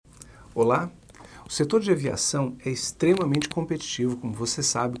Olá! O setor de aviação é extremamente competitivo, como você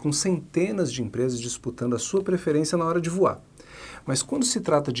sabe, com centenas de empresas disputando a sua preferência na hora de voar. Mas quando se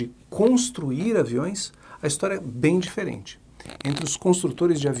trata de construir aviões, a história é bem diferente. Entre os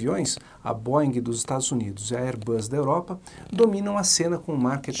construtores de aviões, a Boeing dos Estados Unidos e a Airbus da Europa dominam a cena com um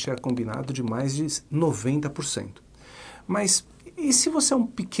market share combinado de mais de 90%. Mas e se você é um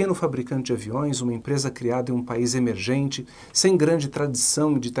pequeno fabricante de aviões, uma empresa criada em um país emergente, sem grande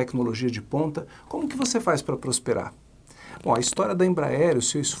tradição de tecnologia de ponta, como que você faz para prosperar? Bom, a história da Embraer e o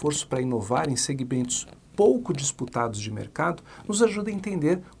seu esforço para inovar em segmentos pouco disputados de mercado nos ajuda a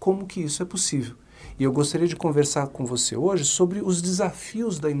entender como que isso é possível. E eu gostaria de conversar com você hoje sobre os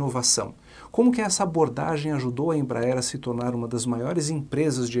desafios da inovação. Como que essa abordagem ajudou a Embraer a se tornar uma das maiores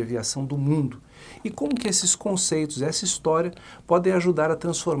empresas de aviação do mundo? E como que esses conceitos, essa história, podem ajudar a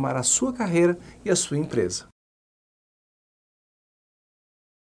transformar a sua carreira e a sua empresa?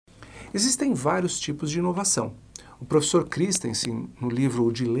 Existem vários tipos de inovação. O professor Christensen, no livro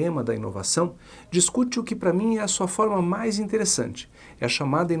O Dilema da Inovação, discute o que para mim é a sua forma mais interessante, é a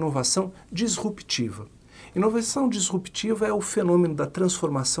chamada inovação disruptiva. Inovação disruptiva é o fenômeno da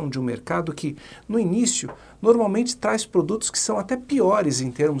transformação de um mercado que, no início, normalmente traz produtos que são até piores em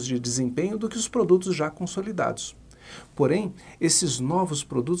termos de desempenho do que os produtos já consolidados. Porém, esses novos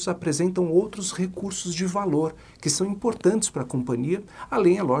produtos apresentam outros recursos de valor que são importantes para a companhia,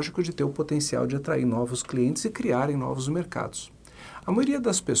 além, é lógico, de ter o potencial de atrair novos clientes e criarem novos mercados. A maioria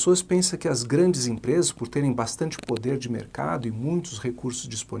das pessoas pensa que as grandes empresas, por terem bastante poder de mercado e muitos recursos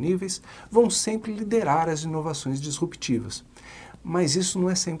disponíveis, vão sempre liderar as inovações disruptivas. Mas isso não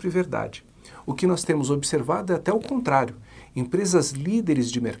é sempre verdade. O que nós temos observado é até o contrário. Empresas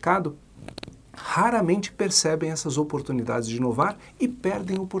líderes de mercado raramente percebem essas oportunidades de inovar e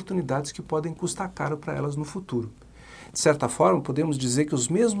perdem oportunidades que podem custar caro para elas no futuro. De certa forma, podemos dizer que os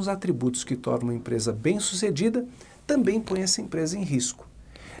mesmos atributos que tornam uma empresa bem-sucedida também põem essa empresa em risco.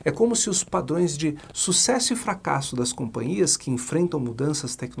 É como se os padrões de sucesso e fracasso das companhias que enfrentam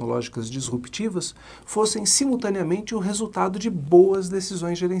mudanças tecnológicas disruptivas fossem simultaneamente o resultado de boas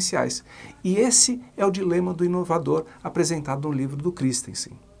decisões gerenciais. E esse é o dilema do inovador apresentado no livro do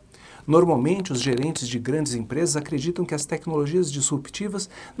Christensen. Normalmente, os gerentes de grandes empresas acreditam que as tecnologias disruptivas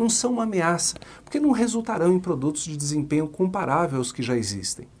não são uma ameaça, porque não resultarão em produtos de desempenho comparável aos que já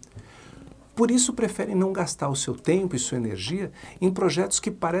existem. Por isso, preferem não gastar o seu tempo e sua energia em projetos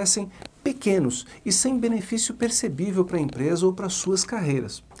que parecem pequenos e sem benefício percebível para a empresa ou para suas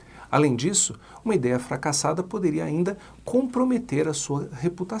carreiras. Além disso, uma ideia fracassada poderia ainda comprometer a sua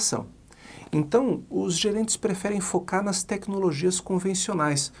reputação. Então, os gerentes preferem focar nas tecnologias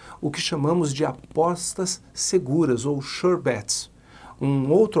convencionais, o que chamamos de apostas seguras ou sure bets.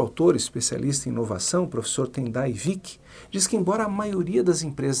 Um outro autor especialista em inovação, o professor Tendai Vick, diz que embora a maioria das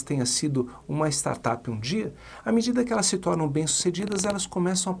empresas tenha sido uma startup um dia, à medida que elas se tornam bem-sucedidas, elas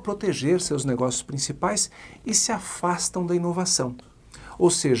começam a proteger seus negócios principais e se afastam da inovação. Ou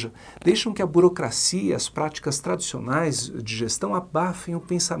seja, deixam que a burocracia e as práticas tradicionais de gestão abafem o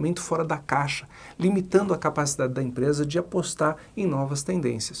pensamento fora da caixa, limitando a capacidade da empresa de apostar em novas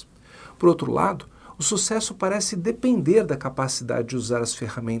tendências. Por outro lado, o sucesso parece depender da capacidade de usar as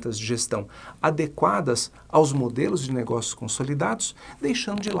ferramentas de gestão adequadas aos modelos de negócios consolidados,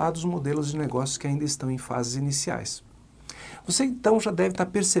 deixando de lado os modelos de negócios que ainda estão em fases iniciais. Você então já deve estar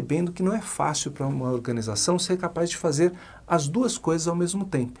percebendo que não é fácil para uma organização ser capaz de fazer as duas coisas ao mesmo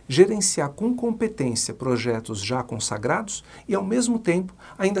tempo. Gerenciar com competência projetos já consagrados e, ao mesmo tempo,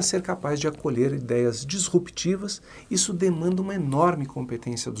 ainda ser capaz de acolher ideias disruptivas. Isso demanda uma enorme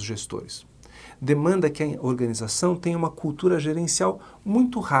competência dos gestores. Demanda que a organização tenha uma cultura gerencial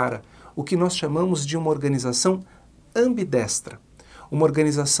muito rara, o que nós chamamos de uma organização ambidestra. Uma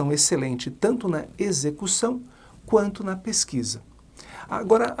organização excelente tanto na execução quanto na pesquisa.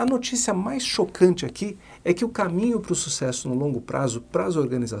 Agora, a notícia mais chocante aqui é que o caminho para o sucesso no longo prazo para as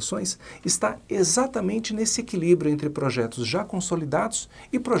organizações está exatamente nesse equilíbrio entre projetos já consolidados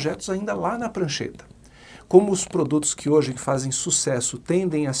e projetos ainda lá na prancheta. Como os produtos que hoje fazem sucesso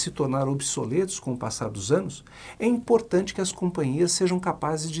tendem a se tornar obsoletos com o passar dos anos, é importante que as companhias sejam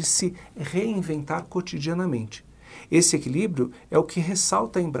capazes de se reinventar cotidianamente. Esse equilíbrio é o que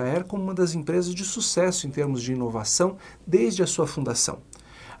ressalta a Embraer como uma das empresas de sucesso em termos de inovação desde a sua fundação.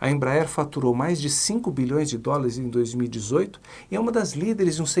 A Embraer faturou mais de 5 bilhões de dólares em 2018 e é uma das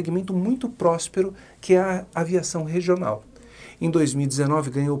líderes em um segmento muito próspero que é a aviação regional. Em 2019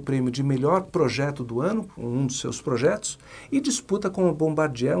 ganhou o prêmio de melhor projeto do ano, um dos seus projetos, e disputa com a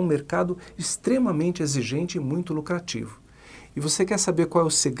Bombardier um mercado extremamente exigente e muito lucrativo. E você quer saber qual é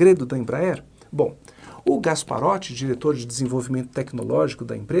o segredo da Embraer? Bom, O Gasparotti, diretor de desenvolvimento tecnológico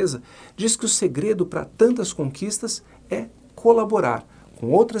da empresa, diz que o segredo para tantas conquistas é colaborar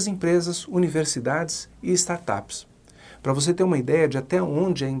com outras empresas, universidades e startups. Para você ter uma ideia de até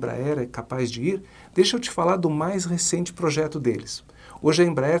onde a Embraer é capaz de ir, deixa eu te falar do mais recente projeto deles. Hoje a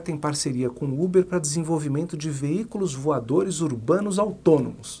Embraer tem parceria com o Uber para desenvolvimento de veículos voadores urbanos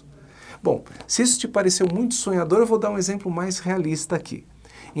autônomos. Bom, se isso te pareceu muito sonhador, eu vou dar um exemplo mais realista aqui.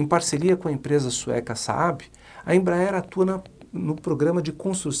 Em parceria com a empresa sueca Saab, a Embraer atua no programa de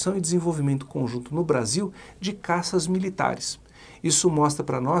construção e desenvolvimento conjunto no Brasil de caças militares. Isso mostra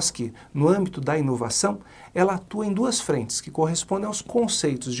para nós que, no âmbito da inovação, ela atua em duas frentes que correspondem aos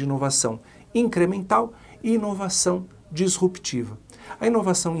conceitos de inovação incremental e inovação disruptiva. A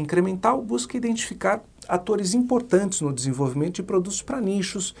inovação incremental busca identificar atores importantes no desenvolvimento de produtos para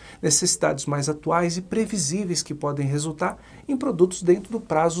nichos, necessidades mais atuais e previsíveis que podem resultar em produtos dentro do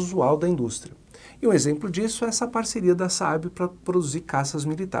prazo usual da indústria. E um exemplo disso é essa parceria da Saab para produzir caças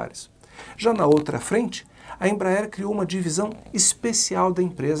militares. Já na outra frente, a Embraer criou uma divisão especial da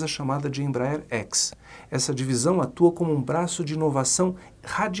empresa chamada de Embraer X. Essa divisão atua como um braço de inovação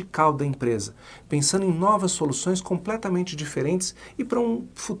radical da empresa, pensando em novas soluções completamente diferentes e para um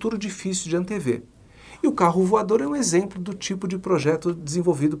futuro difícil de antever. E o carro voador é um exemplo do tipo de projeto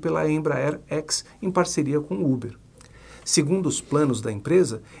desenvolvido pela Embraer X em parceria com o Uber. Segundo os planos da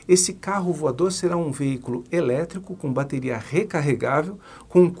empresa, esse carro voador será um veículo elétrico com bateria recarregável,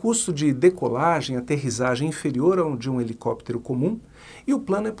 com um custo de decolagem e aterrissagem inferior ao de um helicóptero comum, e o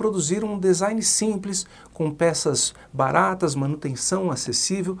plano é produzir um design simples, com peças baratas, manutenção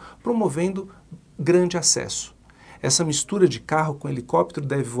acessível, promovendo grande acesso. Essa mistura de carro com helicóptero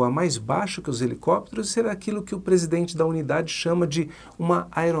deve voar mais baixo que os helicópteros e ser aquilo que o presidente da unidade chama de uma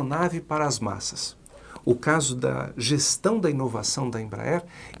aeronave para as massas. O caso da gestão da inovação da Embraer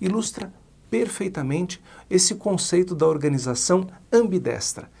ilustra perfeitamente esse conceito da organização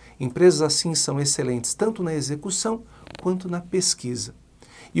ambidestra. Empresas assim são excelentes tanto na execução quanto na pesquisa.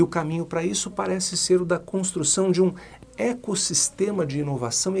 E o caminho para isso parece ser o da construção de um ecossistema de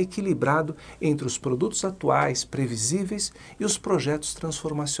inovação equilibrado entre os produtos atuais, previsíveis, e os projetos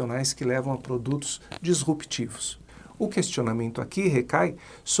transformacionais que levam a produtos disruptivos. O questionamento aqui recai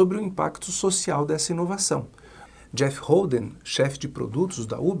sobre o impacto social dessa inovação. Jeff Holden, chefe de produtos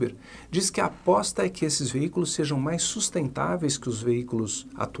da Uber, diz que a aposta é que esses veículos sejam mais sustentáveis que os veículos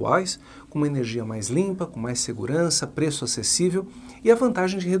atuais, com uma energia mais limpa, com mais segurança, preço acessível e a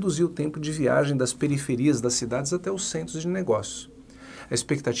vantagem de reduzir o tempo de viagem das periferias das cidades até os centros de negócios. A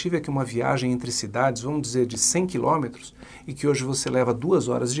expectativa é que uma viagem entre cidades, vamos dizer, de 100 km, e que hoje você leva 2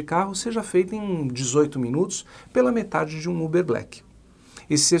 horas de carro, seja feita em 18 minutos pela metade de um Uber Black.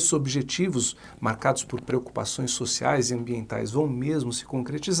 E se esses objetivos, marcados por preocupações sociais e ambientais, vão mesmo se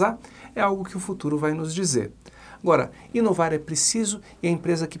concretizar, é algo que o futuro vai nos dizer. Agora, inovar é preciso e a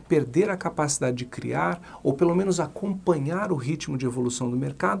empresa que perder a capacidade de criar, ou pelo menos acompanhar o ritmo de evolução do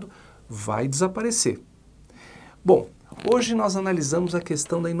mercado, vai desaparecer. Bom, hoje nós analisamos a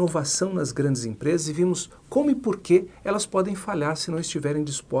questão da inovação nas grandes empresas e vimos como e por que elas podem falhar se não estiverem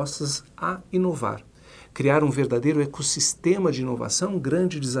dispostas a inovar. Criar um verdadeiro ecossistema de inovação é um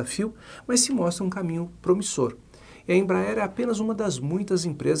grande desafio, mas se mostra um caminho promissor. E a Embraer é apenas uma das muitas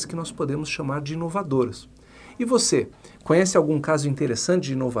empresas que nós podemos chamar de inovadoras. E você, conhece algum caso interessante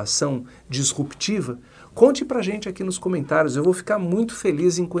de inovação disruptiva? Conte pra gente aqui nos comentários, eu vou ficar muito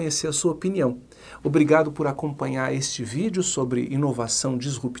feliz em conhecer a sua opinião. Obrigado por acompanhar este vídeo sobre inovação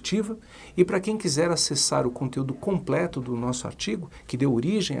disruptiva e para quem quiser acessar o conteúdo completo do nosso artigo, que deu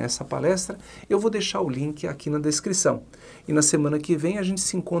origem a essa palestra, eu vou deixar o link aqui na descrição. E na semana que vem a gente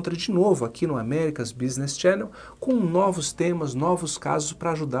se encontra de novo aqui no America's Business Channel com novos temas, novos casos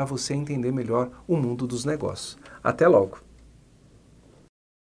para ajudar você a entender melhor o mundo dos negócios. Até logo!